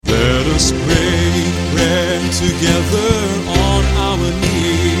us break bread together on our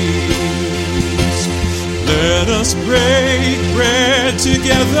knees. Let us break bread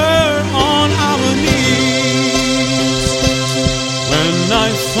together on our knees. When I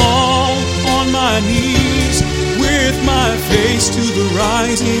fall on my knees with my face to the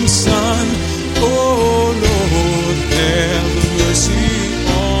rising sun, oh Lord, have mercy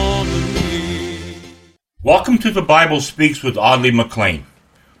on me. Welcome to The Bible Speaks with Audley McLean.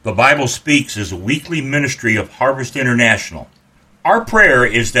 The Bible Speaks is a weekly ministry of Harvest International. Our prayer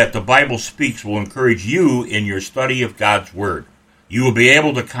is that The Bible Speaks will encourage you in your study of God's Word. You will be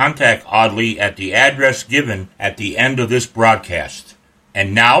able to contact Audley at the address given at the end of this broadcast.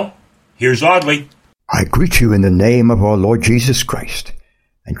 And now, here's Audley. I greet you in the name of our Lord Jesus Christ,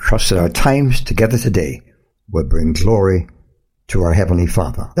 and trust that our times together today will bring glory to our Heavenly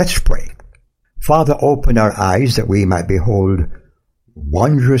Father. Let's pray. Father, open our eyes that we might behold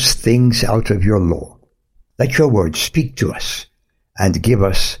wondrous things out of your law. Let your word speak to us and give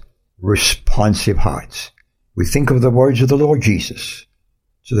us responsive hearts. We think of the words of the Lord Jesus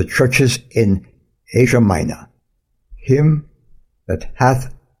to the churches in Asia Minor. Him that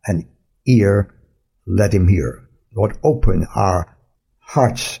hath an ear, let him hear. Lord, open our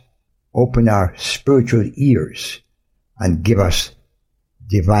hearts, open our spiritual ears, and give us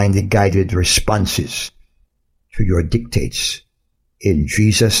divinely guided responses to your dictates. In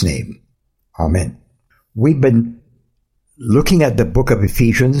Jesus' name, amen. We've been looking at the book of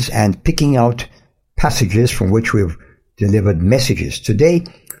Ephesians and picking out passages from which we've delivered messages. Today,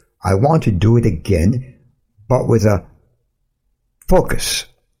 I want to do it again, but with a focus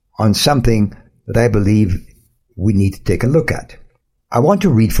on something that I believe we need to take a look at. I want to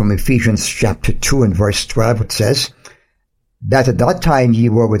read from Ephesians chapter 2 and verse 12. It says, that at that time ye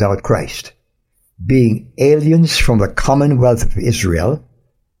were without Christ, being aliens from the commonwealth of Israel,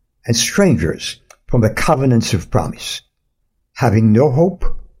 and strangers from the covenants of promise, having no hope,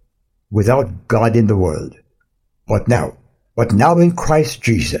 without God in the world. But now in Christ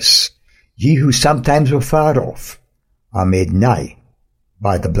Jesus, ye who sometimes were far off, are made nigh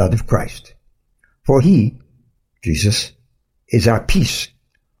by the blood of Christ. For he, Jesus, is our peace,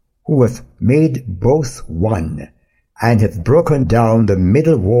 who hath made both one, and hath broken down the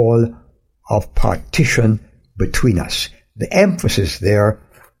middle wall of partition between us. The emphasis there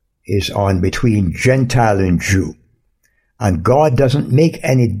is on between Gentile and Jew. And God doesn't make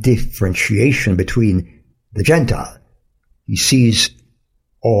any differentiation between the Gentile. He sees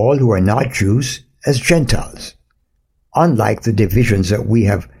all who are not Jews as Gentiles, unlike the divisions that we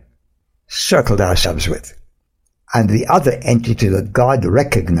have circled ourselves with. And the other entity that God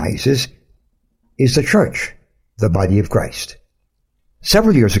recognizes is the church, the body of Christ.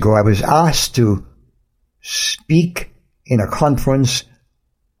 Several years ago, I was asked to speak in a conference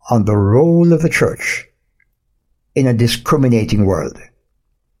on the role of the church in a discriminating world.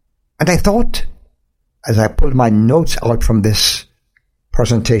 And I thought, as I pulled my notes out from this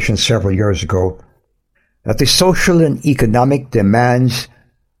presentation several years ago, that the social and economic demands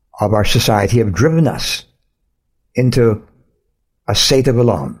of our society have driven us into a state of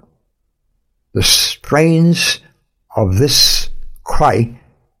alarm. The strains of this cry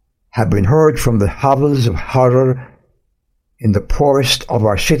have been heard from the hovels of horror in the poorest of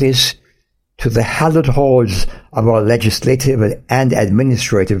our cities to the hallowed halls of our legislative and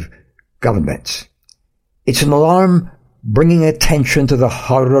administrative governments. It's an alarm bringing attention to the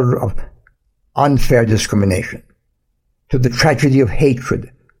horror of unfair discrimination, to the tragedy of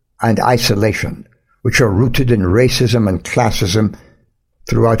hatred and isolation, which are rooted in racism and classism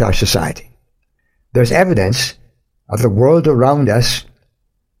throughout our society. There's evidence that the world around us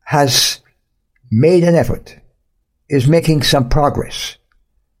has made an effort, is making some progress,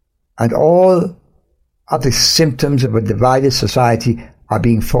 and all of the symptoms of a divided society are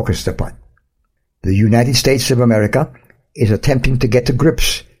being focused upon. The United States of America is attempting to get to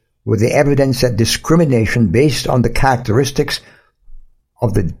grips with the evidence that discrimination based on the characteristics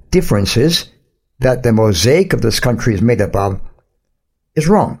of the differences that the mosaic of this country is made up of is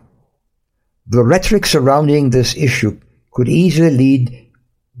wrong. The rhetoric surrounding this issue could easily lead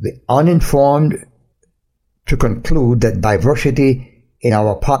the uninformed to conclude that diversity in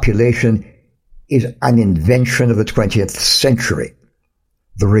our population is an invention of the 20th century.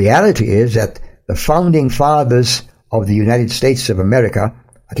 The reality is that the founding fathers of the United States of America,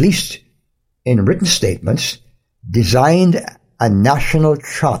 at least in written statements, designed a national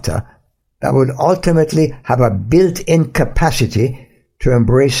charter that would ultimately have a built-in capacity to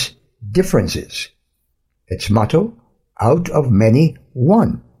embrace differences. Its motto, out of many,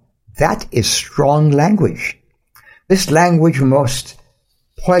 one. That is strong language. This language must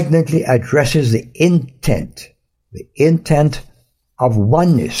poignantly addresses the intent of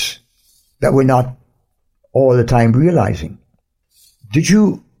oneness that we're not all the time realizing. Did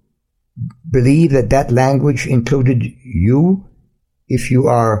you believe that that language included you if you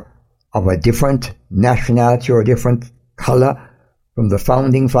are of a different nationality or a different color from the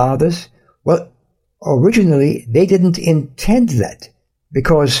founding fathers? Well, originally they didn't intend that,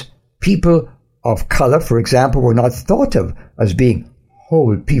 because people of color, for example, were not thought of as being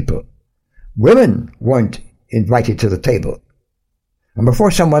whole people. Women weren't invited to the table. And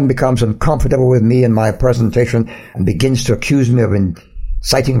before someone becomes uncomfortable with me in my presentation and begins to accuse me of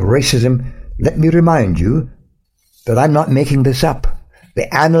inciting racism, let me remind you that I'm not making this up.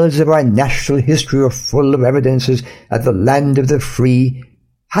 The annals of our national history are full of evidences that the land of the free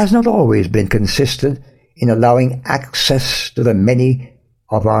has not always been consistent in allowing access to the many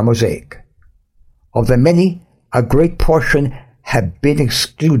of our mosaic. Of the many, a great portion have been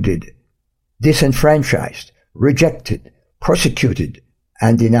excluded, disenfranchised, rejected, persecuted,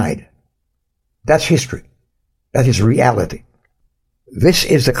 and denied. That's history. That is reality. This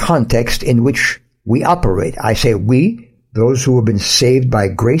is the context in which we operate. I say we, those who have been saved by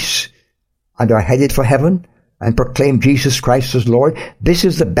grace and are headed for heaven and proclaim Jesus Christ as Lord. This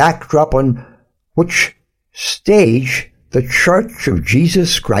is the backdrop on which stage the Church of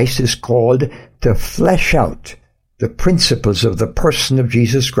Jesus Christ is called to flesh out the principles of the person of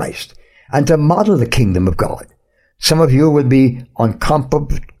Jesus Christ and to model the kingdom of God. Some of you will be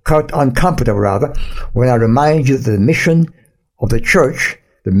uncomfortable when I remind you that the mission of the church,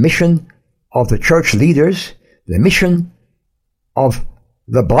 the mission of the church leaders, the mission of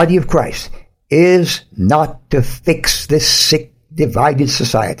the body of Christ is not to fix this sick, divided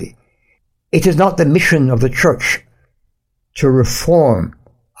society. It is not the mission of the church to reform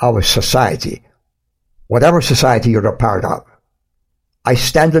our society, whatever society you're a part of. I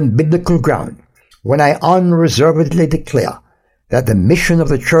stand on biblical ground when I unreservedly declare that the mission of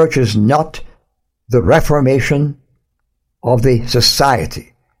the church is not the reformation of the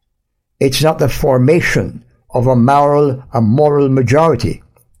society. It's not the formation of a moral majority,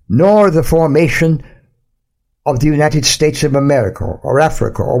 nor the formation of the United States of America or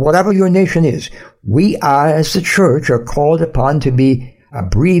Africa or whatever your nation is. We are, as the church, are called upon to be a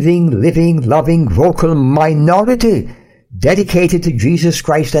breathing, living, loving, vocal minority dedicated to Jesus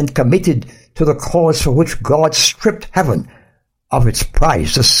Christ and committed to the cause for which God stripped heaven of its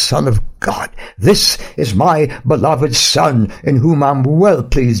prize, the Son of God. This is my beloved Son, in whom I'm well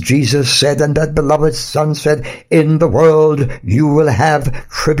pleased, Jesus said, and that beloved Son said, in the world you will have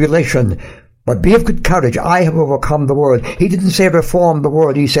tribulation, but be of good courage, I have overcome the world. He didn't say reform the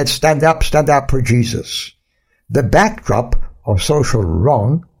world, he said stand up for Jesus. The backdrop of social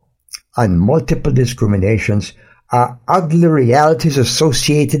wrong and multiple discriminations are ugly realities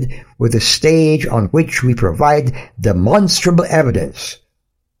associated with the stage on which we provide demonstrable evidence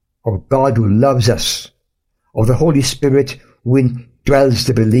of God who loves us, of the Holy Spirit who indwells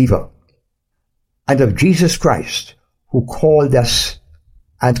the believer, and of Jesus Christ who called us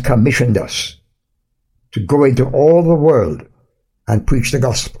and commissioned us to go into all the world and preach the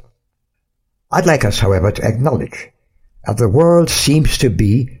gospel. I'd like us, however, to acknowledge that the world seems to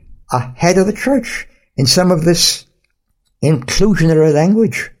be ahead of the church in some of this inclusionary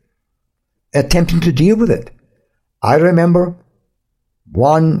language, attempting to deal with it. I remember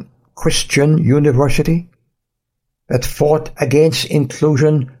one Christian university that fought against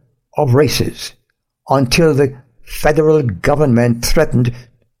inclusion of races until the federal government threatened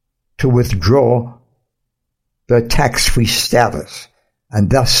to withdraw their tax-free status, and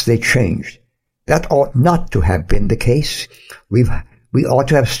thus they changed. That ought not to have been the case. We ought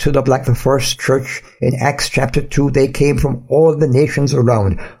to have stood up like the first church in Acts chapter 2. They came from all the nations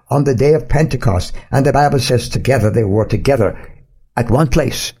around on the day of Pentecost, and the Bible says together they were together at one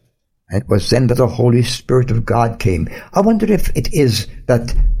place. And it was then that the Holy Spirit of God came. I wonder if it is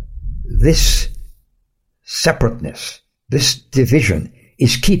that this separateness, this division,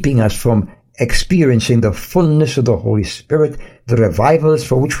 is keeping us from experiencing the fullness of the Holy Spirit, the revivals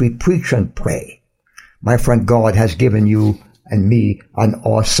for which we preach and pray. My friend, God has given you and me an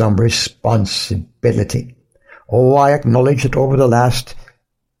awesome responsibility. Oh, I acknowledge that over the last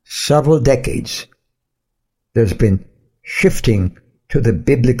several decades, there's been shifting to the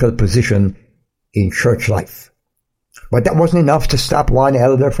biblical position in church life. But that wasn't enough to stop one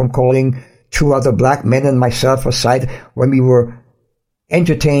elder from calling two other black men and myself aside when we were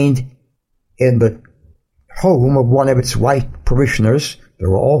entertained in the home of one of its white parishioners, they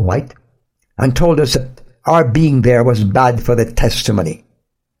were all white, and told us that our being there was bad for the testimony.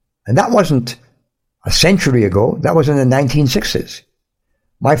 And that wasn't a century ago, that was in the 1960s.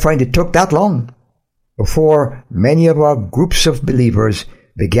 My friend, it took that long before many of our groups of believers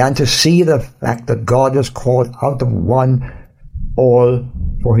began to see the fact that God has called out of one all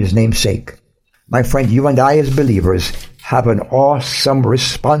for his name's sake. My friend, you and I as believers have an awesome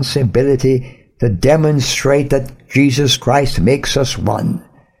responsibility to demonstrate that Jesus Christ makes us one.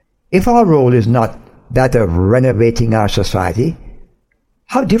 If our role is not that of renovating our society,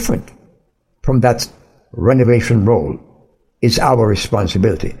 how different from that renovation role is our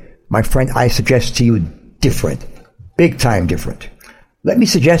responsibility? My friend, I suggest to you different, big time different. Let me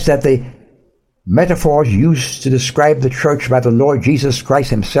suggest that the metaphors used to describe the church by the Lord Jesus Christ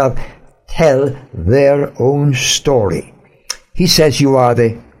himself tell their own story. He says you are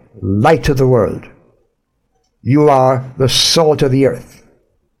the light of the world. You are the salt of the earth.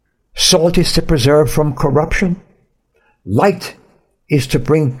 Salt is to preserve from corruption. Light is to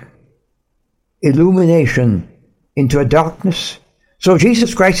bring illumination into a darkness. So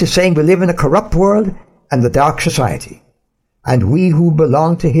Jesus Christ is saying we live in a corrupt world and a dark society. And we who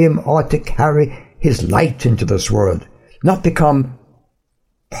belong to him ought to carry his light into this world, not become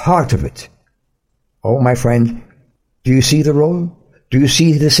part of it. Oh, my friend, do you see the role? Do you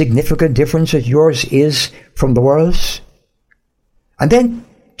see the significant difference that yours is from the world's? And then,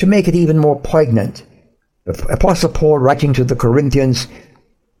 to make it even more poignant, the Apostle Paul, writing to the Corinthians,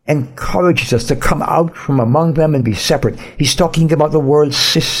 encourages us to come out from among them and be separate. He's talking about the world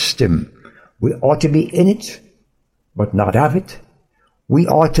system. We ought to be in it, but not of it. We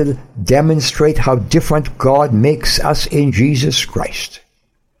ought to demonstrate how different God makes us in Jesus Christ.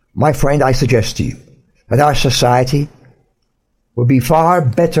 My friend, I suggest to you that our society would be far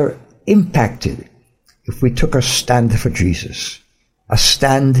better impacted if we took a stand for Jesus. A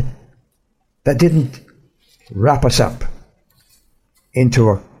stand that didn't wrap us up into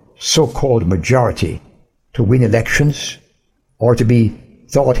a so-called majority to win elections or to be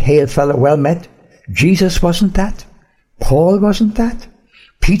thought hail fellow well met. Jesus wasn't that. Paul wasn't that.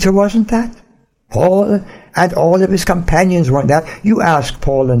 Peter wasn't that. Paul and all of his companions weren't that. You ask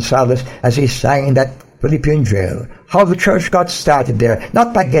Paul and Silas as he sang in that Philippian jail how the church got started there,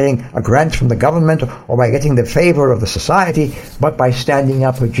 not by getting a grant from the government or by getting the favor of the society, but by standing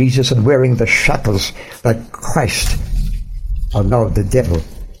up for Jesus and wearing the shackles that Christ allowed the devil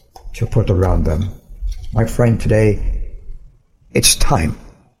to put around them. My friend, today, it's time.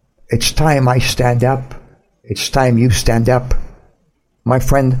 It's time I stand up. It's time you stand up. My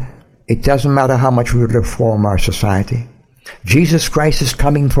friend, it doesn't matter how much we reform our society. Jesus Christ is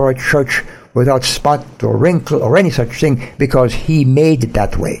coming for a church without spot or wrinkle or any such thing because he made it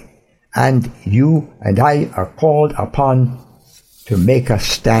that way. And you and I are called upon to make a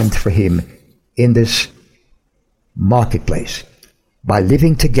stand for him in this marketplace by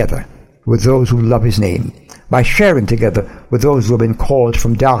living together with those who love his name, by sharing together with those who have been called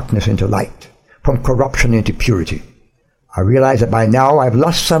from darkness into light, from corruption into purity. I realize that by now I've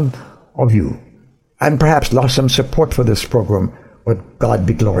lost some of you and perhaps lost some support for this program, but God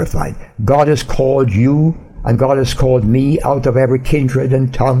be glorified. God has called you and God has called me out of every kindred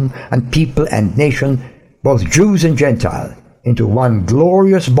and tongue and people and nation, both Jews and Gentile, into one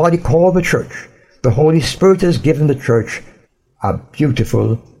glorious body called the church. The Holy Spirit has given the church a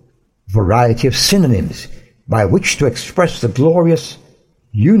beautiful variety of synonyms by which to express the glorious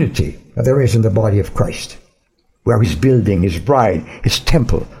unity that there is in the body of Christ. Where his building, his bride, his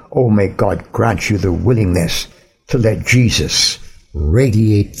temple. Oh, may God grant you the willingness to let Jesus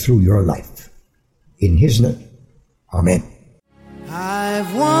radiate through your life. In his name, amen.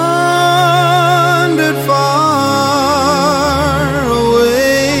 I've wandered far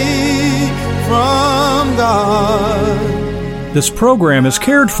away from God. This program is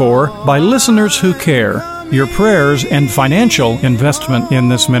cared for by listeners who care. Your prayers and financial investment in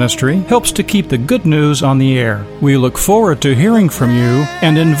this ministry helps to keep the good news on the air. We look forward to hearing from you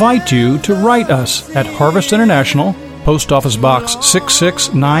and invite you to write us at Harvest International, Post Office Box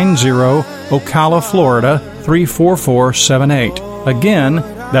 6690, Ocala, Florida 34478. Again,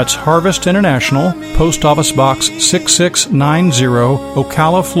 that's Harvest International, Post Office Box 6690,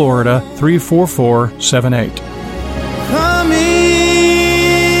 Ocala, Florida 34478.